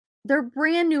They're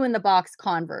brand new in the box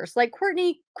Converse. Like,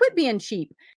 Courtney, quit being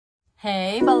cheap.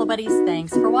 Hey, Bolo Buddies,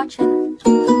 thanks for watching.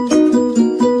 Full-time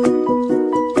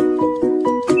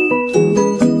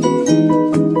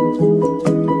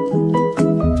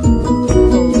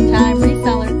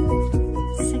reseller.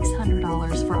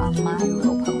 $600 for a My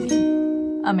Little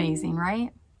Pony. Amazing, right?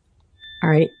 All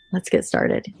right, let's get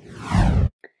started.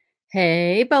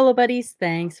 Hey, Bolo Buddies,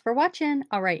 thanks for watching.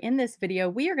 All right, in this video,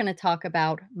 we are going to talk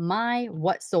about my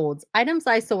what solds, items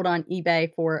I sold on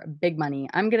eBay for big money.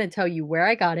 I'm going to tell you where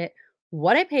I got it,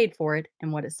 what I paid for it,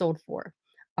 and what it sold for.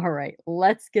 All right,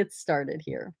 let's get started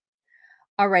here.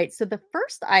 All right, so the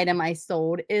first item I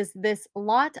sold is this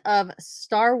lot of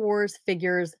Star Wars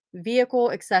figures,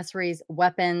 vehicle accessories,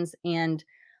 weapons, and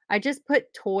I just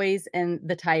put toys in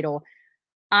the title.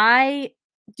 I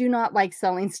do not like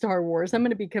selling Star Wars. I'm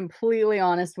going to be completely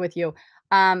honest with you.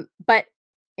 But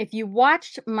if you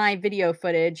watched my video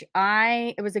footage,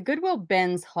 it was a Goodwill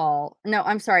Bins haul. No,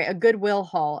 I'm sorry, a Goodwill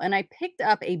haul. And I picked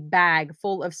up a bag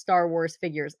full of Star Wars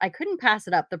figures. I couldn't pass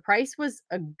it up. The price was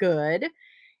good.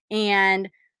 And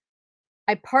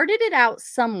I parted it out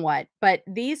somewhat, but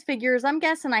these figures, I'm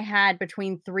guessing I had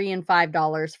between $3 and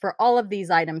 $5 for all of these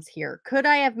items here. Could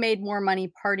I have made more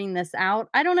money parting this out?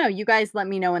 I don't know. You guys let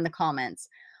me know in the comments.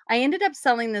 I ended up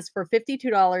selling this for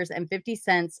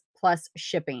 $52.50 plus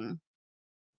shipping.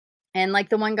 And like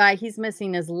the one guy, he's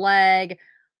missing his leg.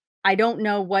 I don't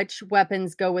know which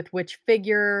weapons go with which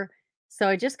figure. So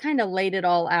I just kind of laid it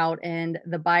all out and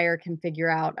the buyer can figure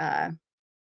out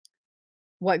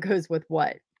what goes with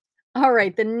what. All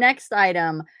right, the next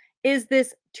item is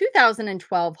this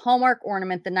 2012 Hallmark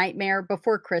ornament, The Nightmare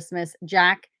Before Christmas.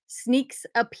 Jack sneaks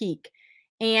a peek.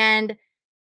 And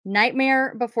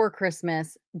Nightmare Before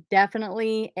Christmas,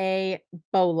 definitely a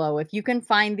bolo. If you can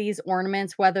find these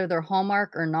ornaments, whether they're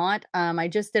Hallmark or not. I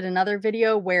just did another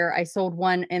video where I sold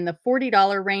one in the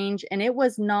 $40 range, and it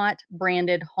was not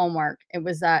branded Hallmark.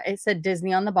 It said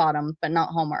Disney on the bottom, but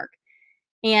not Hallmark.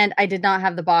 And I did not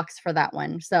have the box for that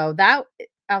one. So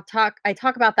I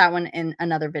talk about that one in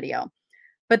another video.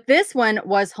 But this one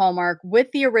was Hallmark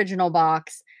with the original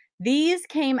box. These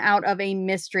came out of a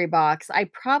mystery box. I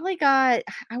probably got,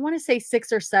 I want to say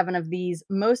 6 or 7 of these.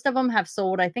 Most of them have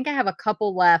sold. I think I have a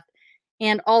couple left,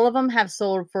 and all of them have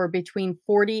sold for between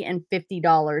 $40 and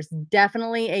 $50.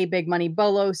 Definitely a big money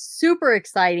bolo. Super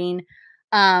exciting.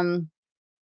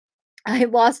 I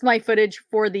lost my footage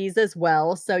for these as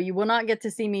well, so you will not get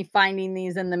to see me finding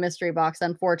these in the mystery box,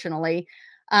 unfortunately.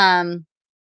 I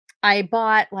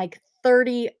bought like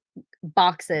 30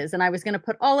 boxes, and I was going to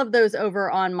put all of those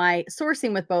over on my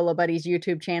Sourcing with Bolo Buddies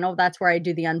YouTube channel. That's where I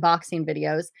do the unboxing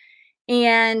videos.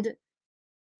 And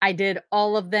I did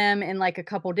all of them in like a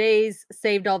couple days,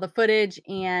 saved all the footage,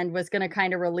 and was going to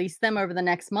kind of release them over the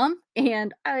next month.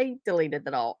 And I deleted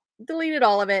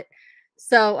all of it.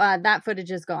 So that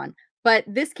footage is gone. But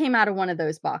this came out of one of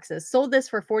those boxes. Sold this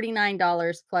for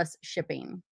 $49 plus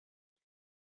shipping.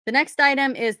 The next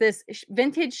item is this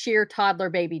vintage sheer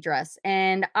toddler baby dress.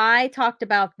 And I talked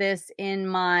about this in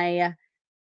my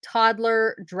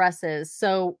toddler dresses.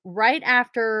 So right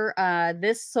after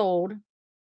this sold,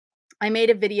 I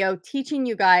made a video teaching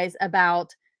you guys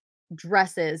about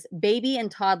dresses, baby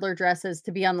and toddler dresses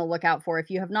to be on the lookout for.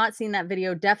 If you have not seen that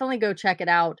video, definitely go check it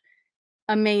out.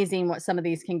 Amazing what some of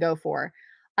these can go for.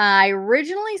 I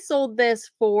originally sold this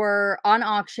for on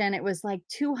auction. It was like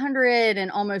 $200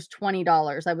 and almost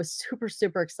 $20. I was super,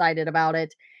 super excited about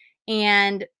it.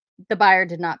 And the buyer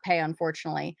did not pay,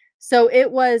 unfortunately. So it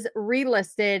was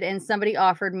relisted and somebody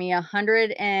offered me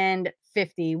 $150.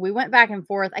 We went back and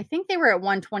forth. I think they were at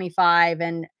 125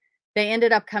 and they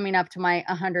ended up coming up to my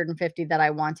 150 that I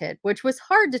wanted, which was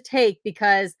hard to take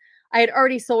because I had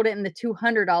already sold it in the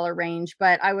 $200 range,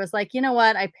 but I was like, you know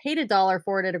what? I paid $1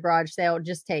 for it at a garage sale.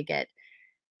 Just take it.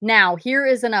 Now, here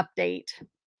is an update.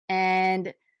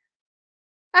 And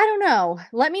I don't know.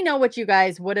 Let me know what you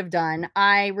guys would have done.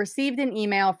 I received an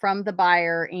email from the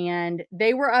buyer and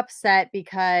they were upset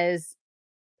because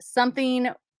something,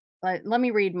 let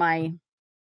me read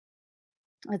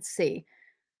let's see.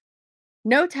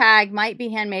 No tag, might be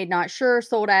handmade, not sure,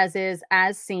 sold as is,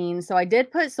 as seen. So I did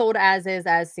put sold as is,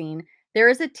 as seen. There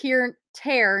is a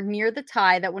tear near the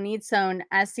tie that will need sewn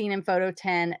as seen in photo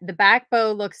 10. The back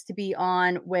bow looks to be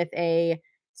on with a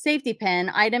safety pin.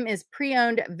 Item is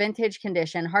pre-owned, vintage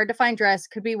condition. Hard to find dress,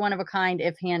 could be one of a kind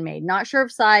if handmade. Not sure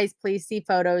of size, please see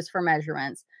photos for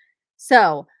measurements.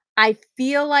 So I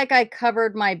feel like I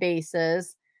covered my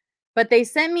bases. But they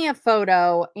sent me a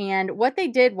photo, and what they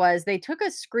did was they took a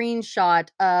screenshot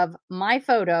of my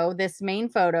photo, this main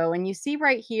photo, and you see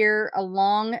right here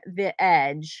along the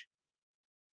edge,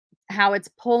 how it's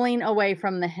pulling away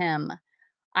from the hem.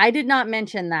 I did not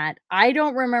mention that. I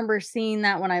don't remember seeing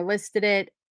that when I listed it.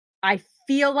 I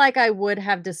feel like I would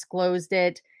have disclosed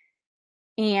it,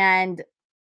 and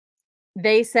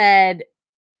they said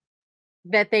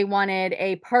that they wanted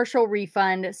a partial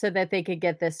refund so that they could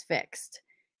get this fixed.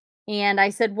 And I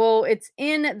said, "Well, it's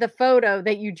in the photo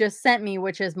that you just sent me,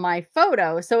 which is my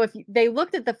photo. So if they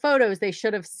looked at the photos, they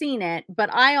should have seen it."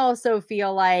 But I also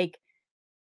feel like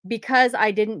because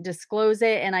I didn't disclose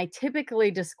it, and I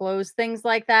typically disclose things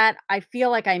like that, I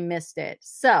feel like I missed it.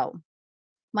 So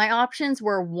my options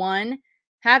were, 1,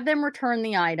 have them return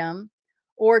the item,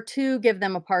 or 2, give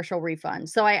them a partial refund.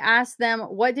 So I asked them,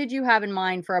 "What did you have in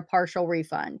mind for a partial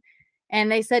refund?"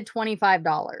 And they said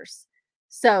 $25.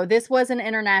 So this was an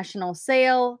international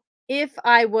sale. If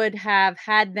I would have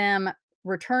had them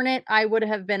return it, I would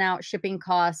have been out shipping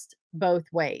cost both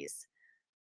ways.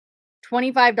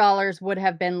 $25 would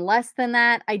have been less than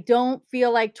that. I don't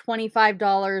feel like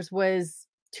 $25 was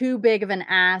too big of an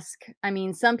ask. I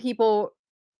mean, some people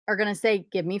are going to say,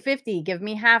 "Give me 50, give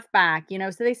me half back,"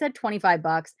 so they said 25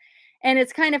 bucks. And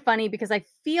it's kind of funny because I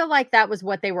feel like that was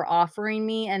what they were offering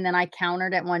me, and then I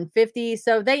countered at 150.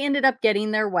 So they ended up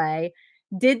getting their way.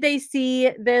 Did they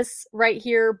see this right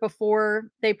here before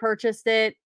they purchased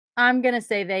it? I'm going to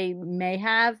say they may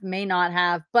have, may not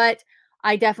have, but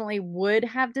I definitely would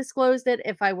have disclosed it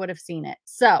if I would have seen it.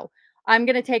 So I'm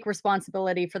going to take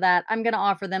responsibility for that. I'm going to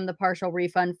offer them the partial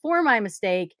refund for my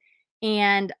mistake,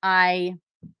 and I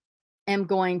am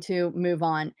going to move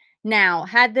on. Now,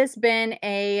 had this been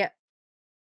a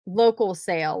local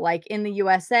sale, like in the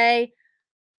USA,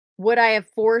 would I have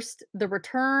forced the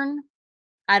return?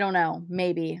 I don't know,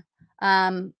 maybe.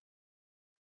 Um,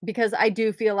 because I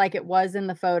do feel like it was in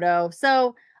the photo.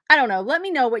 So I don't know. Let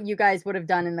me know what you guys would have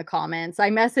done in the comments. I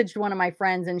messaged one of my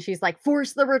friends and she's like,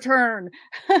 "Force the return."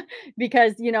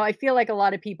 Because, I feel like a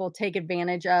lot of people take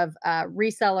advantage of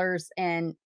resellers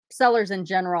and sellers in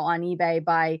general on eBay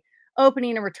by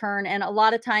opening a return. And a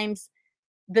lot of times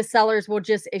the sellers will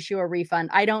just issue a refund.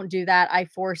 I don't do that. I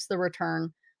force the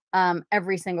return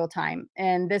every single time.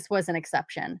 And this was an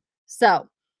exception. So,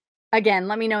 again,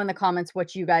 let me know in the comments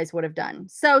what you guys would have done.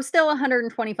 So still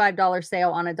 $125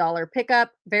 sale on a dollar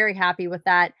pickup. Very happy with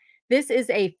that. This is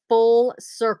a full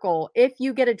circle. If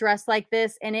you get a dress like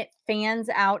this and it fans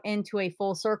out into a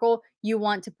full circle, you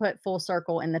want to put full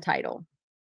circle in the title.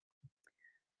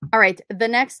 All right. The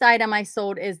next item I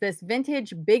sold is this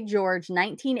vintage Big George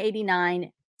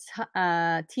 1989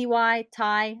 TY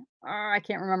tie. I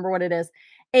can't remember what it is.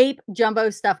 Ape jumbo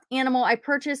stuffed animal. I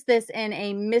purchased this in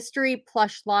a mystery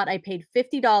plush lot. I paid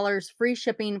 $50 free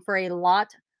shipping for a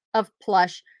lot of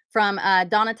plush from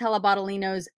Donatella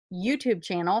Bottolino's YouTube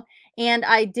channel, and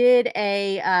I did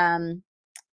a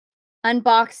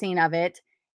unboxing of it,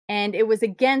 and it was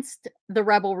against the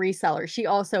Rebel reseller. She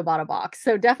also bought a box.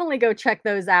 So definitely go check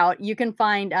those out. You can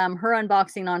find her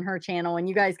unboxing on her channel, and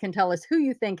you guys can tell us who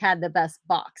you think had the best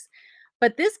box.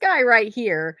 But this guy right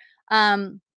here,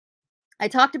 I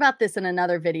talked about this in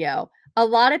another video. A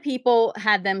lot of people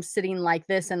had them sitting like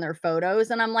this in their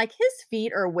photos, and I'm like, his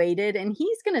feet are weighted and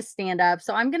he's going to stand up.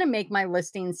 So I'm going to make my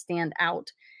listing stand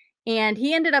out. And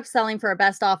he ended up selling for a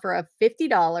best offer of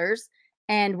 $50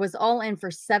 and was all in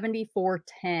for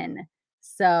 $74.10.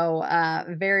 So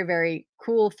very, very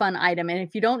cool, fun item. And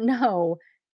if you don't know,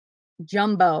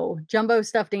 jumbo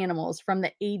stuffed animals from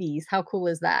the 80s. How cool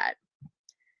is that?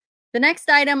 The next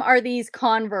item are these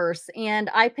Converse, and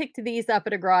I picked these up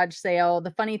at a garage sale.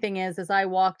 The funny thing is I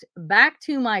walked back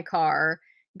to my car,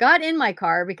 got in my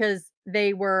car because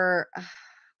they were,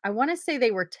 I want to say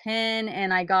they were 10,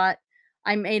 and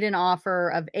I made an offer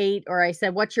of 8, or I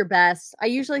said, "What's your best?" I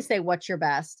usually say, "What's your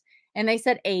best?" And they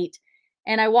said 8.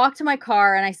 And I walked to my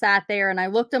car and I sat there and I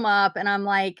looked them up and I'm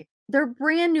like, they're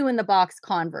brand new in the box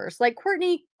Converse. Like,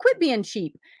 Courtney, quit being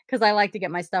cheap, because I like to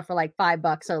get my stuff for like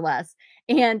 $5 or less.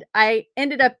 And I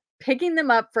ended up picking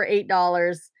them up for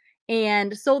 $8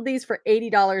 and sold these for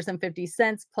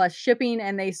 $80.50 plus shipping.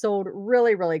 And they sold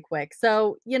really, really quick.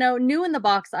 So, new in the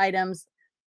box items,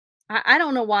 I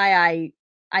don't know why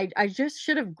I just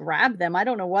should have grabbed them. I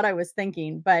don't know what I was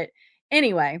thinking. But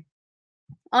anyway,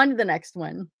 on to the next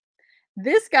one.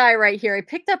 This guy right here, I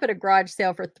picked up at a garage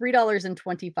sale for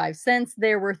 $3.25.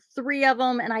 There were 3 of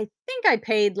them, and I think I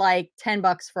paid like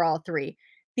 $10 for all 3.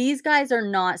 These guys are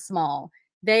not small.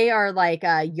 They are like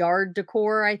yard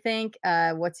decor, I think.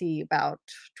 What's he, about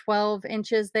 12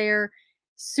 inches there?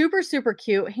 Super, super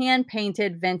cute, hand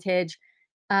painted, vintage.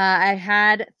 I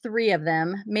had 3 of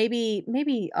them,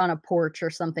 maybe on a porch or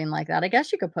something like that. I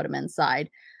guess you could put them inside,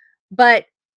 but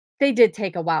they did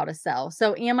take a while to sell.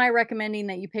 So am I recommending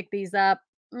that you pick these up?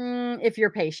 if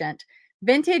you're patient.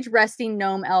 Vintage resting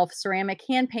gnome elf ceramic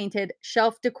hand painted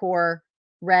shelf decor,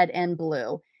 red and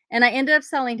blue. And I ended up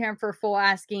selling him for full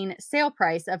asking sale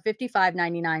price of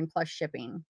 $55.99 plus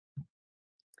shipping.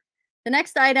 The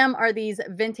next item are these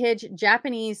vintage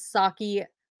Japanese sake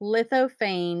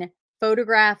lithophane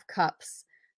photograph cups.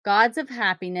 Gods of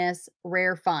Happiness,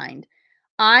 rare find.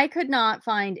 I could not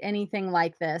find anything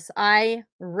like this. I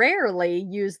rarely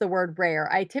use the word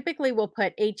rare. I typically will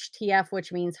put HTF,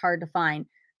 which means hard to find.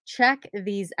 Check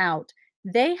these out.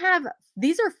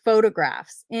 These are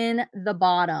photographs in the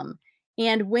bottom.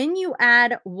 And when you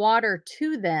add water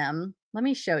to them, let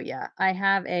me show you. I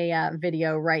have a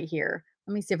video right here.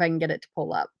 Let me see if I can get it to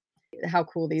pull up how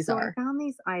cool these are. I found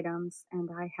these items and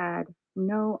I had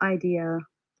no idea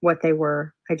what they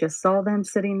were. I just saw them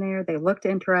sitting there. They looked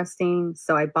interesting,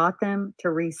 so I bought them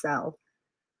to resell.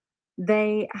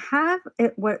 They have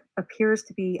what appears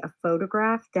to be a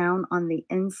photograph down on the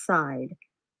inside,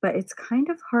 but it's kind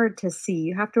of hard to see.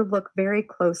 You have to look very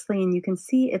closely and you can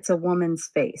see it's a woman's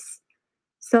face.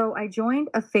 So I joined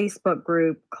a Facebook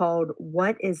group called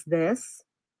What Is This?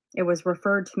 It was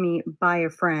referred to me by a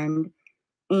friend,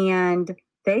 and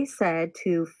they said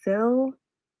to fill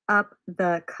up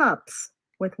the cups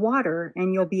with water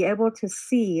and you'll be able to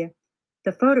see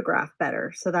the photograph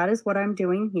better. So that is what I'm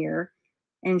doing here.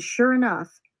 And sure enough,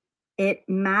 it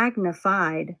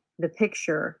magnified the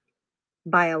picture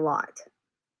by a lot.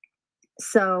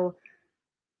 So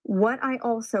what I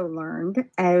also learned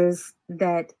is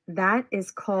that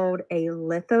is called a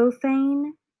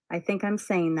lithophane. I think I'm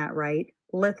saying that right.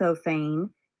 Lithophane.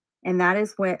 And that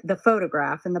is what the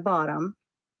photograph in the bottom.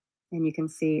 And you can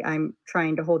see I'm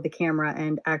trying to hold the camera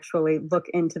and actually look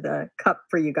into the cup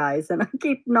for you guys. And I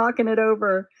keep knocking it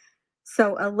over.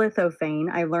 So a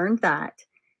lithophane, I learned that.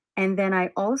 And then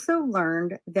I also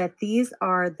learned that these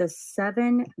are the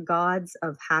 7 gods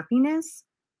of happiness.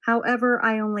 However,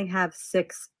 I only have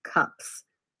 6 cups.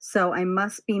 So I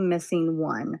must be missing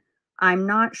one. I'm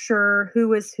not sure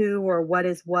who is who or what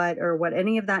is what or what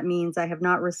any of that means. I have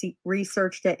not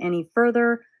researched it any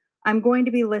further. I'm going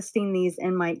to be listing these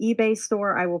in my eBay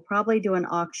store. I will probably do an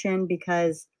auction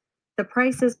because the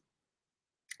prices.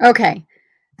 Okay.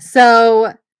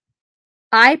 So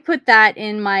I put that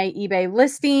in my eBay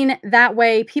listing. That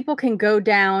way people can go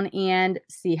down and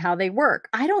see how they work.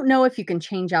 I don't know if you can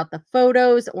change out the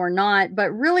photos or not, but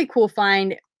really cool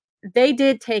find. They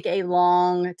did take a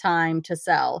long time to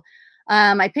sell.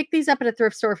 I picked these up at a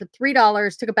thrift store for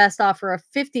 $3, took a best offer of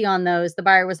 $50 on those. The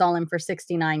buyer was all in for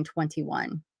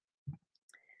 $69.21.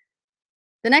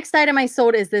 The next item I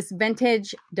sold is this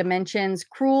Vintage Dimensions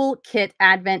Cruel Kit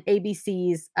Advent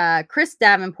ABCs, Chris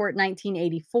Davenport,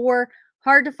 1984.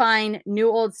 Hard to find, new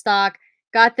old stock.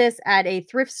 Got this at a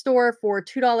thrift store for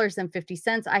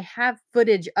 $2.50. I have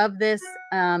footage of this.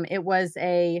 It was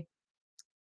a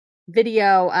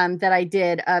video that I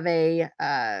did of a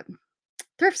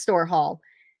thrift store haul.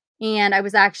 And I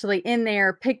was actually in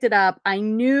there, picked it up. I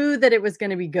knew that it was going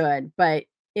to be good, but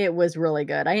it was really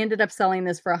good. I ended up selling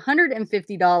this for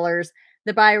 $150.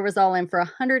 The buyer was all in for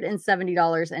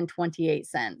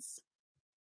 $170.28.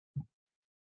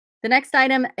 The next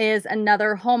item is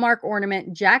another Hallmark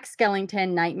ornament, Jack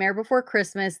Skellington, Nightmare Before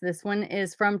Christmas. This one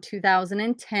is from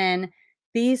 2010.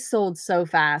 These sold so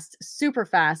fast, super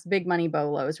fast, big money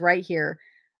bolos right here.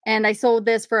 And I sold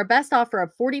this for a best offer of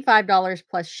 $45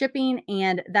 plus shipping,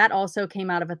 and that also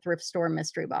came out of a thrift store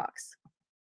mystery box.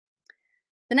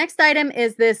 The next item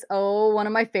is this, one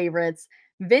of my favorites,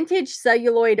 vintage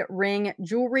celluloid ring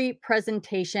jewelry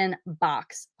presentation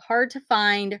box. Hard to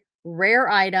find, rare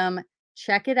item.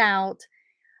 Check it out.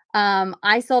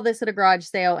 I saw this at a garage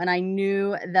sale and I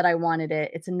knew that I wanted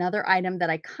it. It's another item that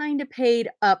I kind of paid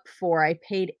up for. I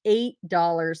paid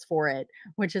 $8 for it,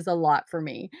 which is a lot for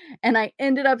me. And I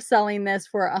ended up selling this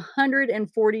for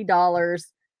 $140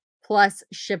 plus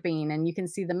shipping. And you can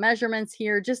see the measurements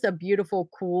here. Just a beautiful,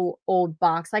 cool old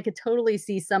box. I could totally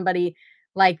see somebody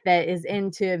like that is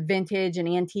into vintage and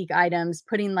antique items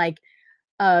putting like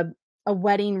a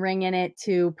wedding ring in it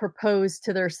to propose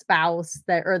to their spouse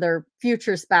or their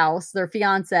future spouse, their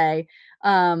fiance,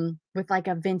 with like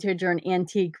a vintage or an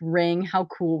antique ring. How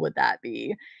cool would that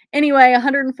be? Anyway,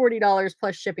 $140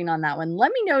 plus shipping on that one.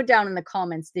 Let me know down in the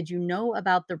comments, did you know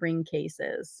about the ring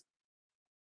cases?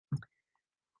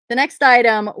 The next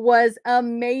item was a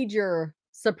major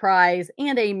surprise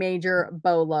and a major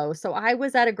bolo. So I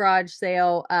was at a garage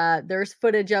sale. There's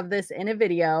footage of this in a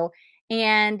video,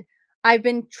 and I've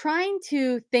been trying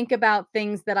to think about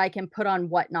things that I can put on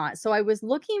Whatnot. So I was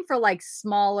looking for like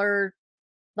smaller,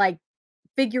 like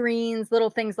figurines,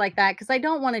 little things like that, because I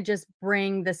don't want to just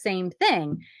bring the same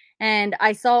thing. and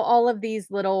I saw all of these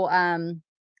little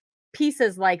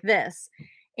pieces like this,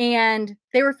 and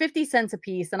they were 50 cents a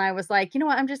piece, and I was like, "You know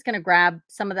what? I'm just going to grab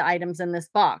some of the items in this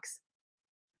box."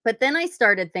 But then I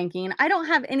started thinking, I don't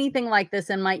have anything like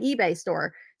this in my eBay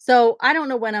store. So I don't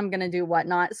know when I'm going to do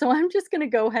whatnot. So I'm just going to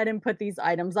go ahead and put these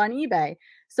items on eBay.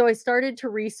 So I started to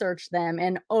research them,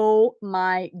 and oh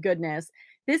my goodness.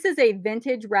 This is a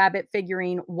vintage rabbit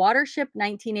figurine, Watership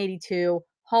 1982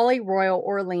 Holly Royal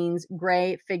Orleans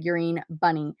gray figurine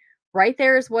bunny. Right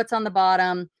there is what's on the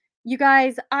bottom. You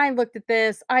guys, I looked at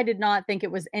this. I did not think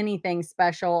it was anything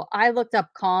special. I looked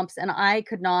up comps and I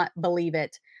could not believe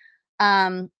it.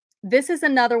 Um, this is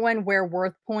another one where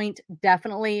WorthPoint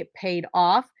definitely paid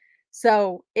off.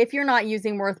 So if you're not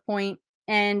using WorthPoint,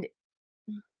 and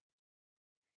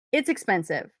it's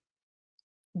expensive,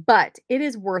 but it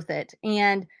is worth it.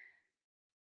 And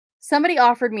somebody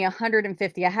offered me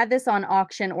 150. I had this on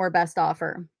auction or best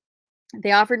offer.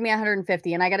 They offered me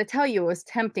 150, and I got to tell you, it was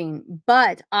tempting,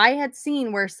 but I had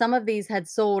seen where some of these had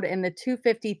sold in the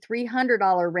 $250,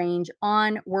 $300 range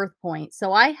on WorthPoint.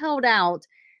 So I held out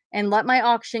and let my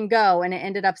auction go, and it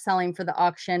ended up selling for the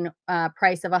auction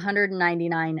price of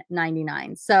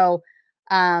 $199.99. So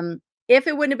if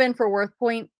it wouldn't have been for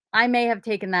WorthPoint, I may have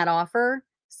taken that offer.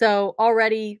 So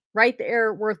already right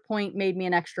there, WorthPoint made me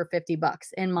an extra 50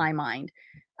 bucks in my mind.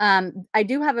 I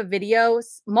do have a video,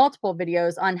 multiple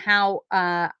videos on how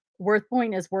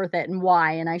WorthPoint is worth it and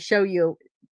why. And I show you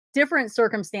different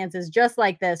circumstances just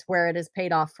like this where it has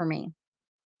paid off for me.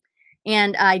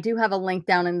 And I do have a link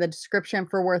down in the description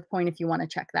for WorthPoint if you want to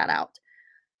check that out.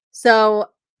 So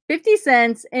 50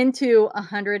 cents into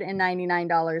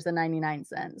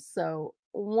 $199.99. So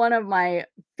one of my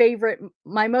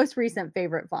most recent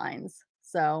favorite finds.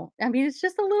 So, I mean, it's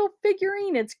just a little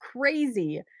figurine. It's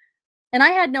crazy. And I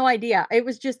had no idea. It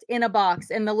was just in a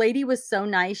box, and the lady was so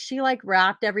nice. She like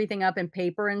wrapped everything up in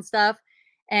paper and stuff.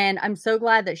 And I'm so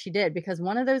glad that she did, because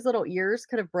one of those little ears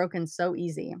could have broken so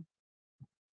easy.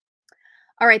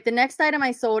 All right, the next item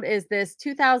I sold is this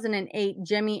 2008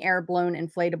 Jimmy Air Blown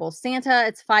Inflatable Santa.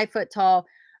 It's 5 foot tall.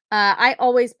 I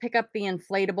always pick up the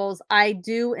inflatables. I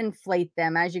do inflate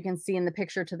them. As you can see in the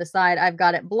picture to the side, I've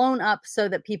got it blown up so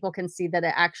that people can see that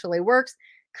it actually works.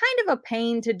 Kind of a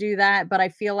pain to do that, but I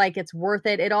feel like it's worth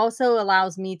it. It also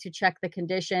allows me to check the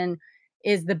condition.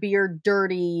 Is the beer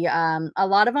dirty? A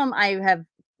lot of them I have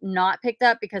not picked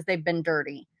up because they've been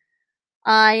dirty.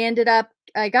 I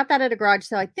got that at a garage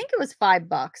sale. I think it was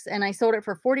 $5, and I sold it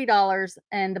for $40,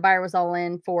 and the buyer was all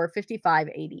in for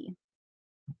 $55.80.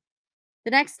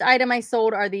 The next item I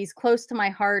sold are these close to my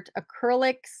heart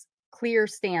acrylics clear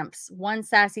stamps, 1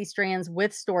 sassy strands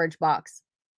with storage box.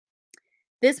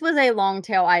 This was a long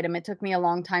tail item. It took me a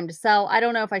long time to sell. I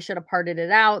don't know if I should have parted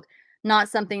it out. Not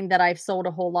something that I've sold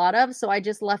a whole lot of, so I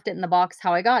just left it in the box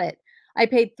how I got it. I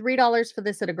paid $3 for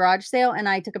this at a garage sale, and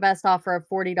I took a best offer of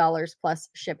 $40 plus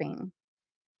shipping.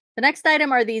 The next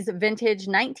item are these vintage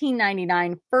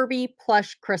 1999 Furby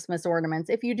plush Christmas ornaments.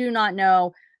 If you do not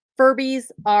know, Furbies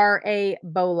are a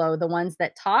Bolo, the ones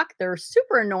that talk. They're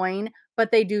super annoying, but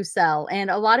they do sell.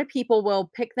 And a lot of people will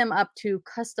pick them up to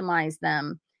customize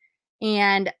them.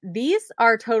 And these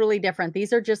are totally different.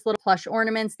 These are just little plush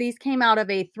ornaments. These came out of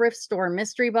a thrift store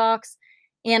mystery box.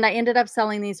 And I ended up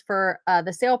selling these for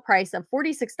the sale price of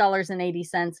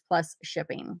 $46.80 plus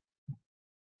shipping.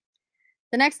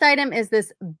 The next item is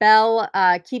this Belle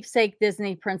keepsake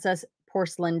Disney Princess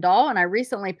porcelain doll. And I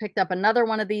recently picked up another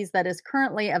one of these that is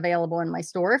currently available in my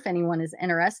store if anyone is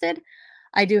interested.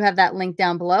 I do have that link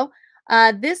down below.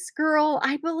 This girl,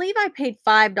 I believe I paid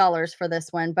 $5 for this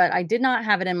one, but I did not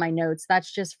have it in my notes.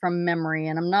 That's just from memory,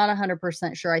 and I'm not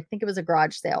 100% sure. I think it was a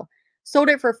garage sale. Sold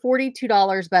it for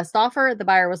 $42 best offer. The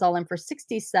buyer was all in for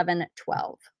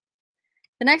 $67.12.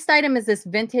 The next item is this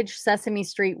vintage Sesame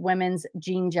Street women's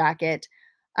jean jacket.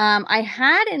 I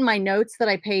had in my notes that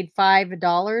I paid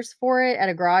 $5 for it at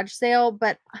a garage sale,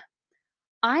 but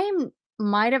I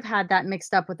might have had that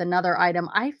mixed up with another item.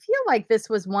 I feel like this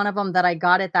was one of them that I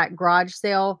got at that garage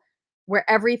sale where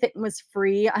everything was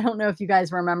free. I don't know if you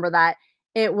guys remember that.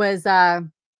 It was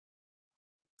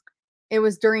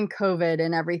during COVID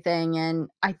and everything. And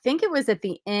I think it was at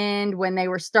the end when they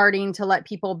were starting to let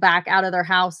people back out of their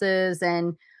houses.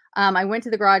 And I went to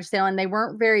the garage sale, and they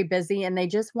weren't very busy, and they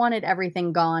just wanted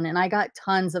everything gone. And I got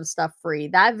tons of stuff free.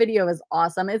 That video is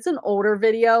awesome. It's an older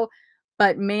video,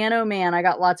 but man, oh man, I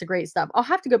got lots of great stuff. I'll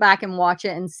have to go back and watch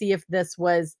it and see if this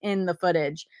was in the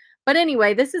footage. But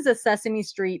anyway, this is a Sesame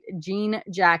Street jean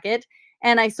jacket,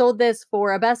 and I sold this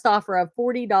for a best offer of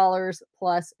 $40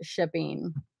 plus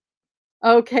shipping.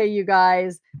 Okay, you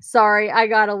guys. Sorry, I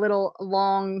got a little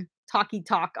long talky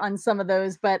talk on some of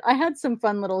those, but I had some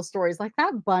fun little stories like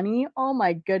that bunny. Oh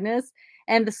my goodness.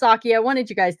 And the sake, I wanted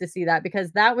you guys to see that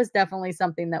because that was definitely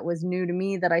something that was new to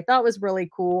me that I thought was really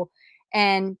cool.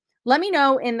 And let me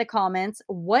know in the comments,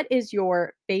 what is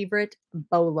your favorite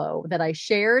bolo that I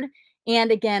shared?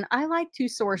 And again, I like to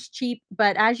source cheap,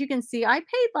 but as you can see, I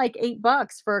paid like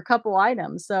 $8 for a couple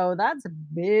items. So that's a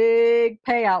big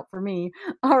payout for me.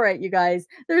 All right, you guys,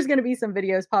 there's going to be some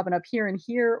videos popping up here and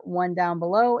here, one down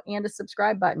below, and a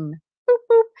subscribe button. Boop,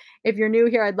 boop. If you're new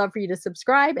here, I'd love for you to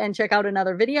subscribe and check out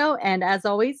another video. And as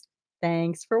always,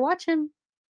 thanks for watching.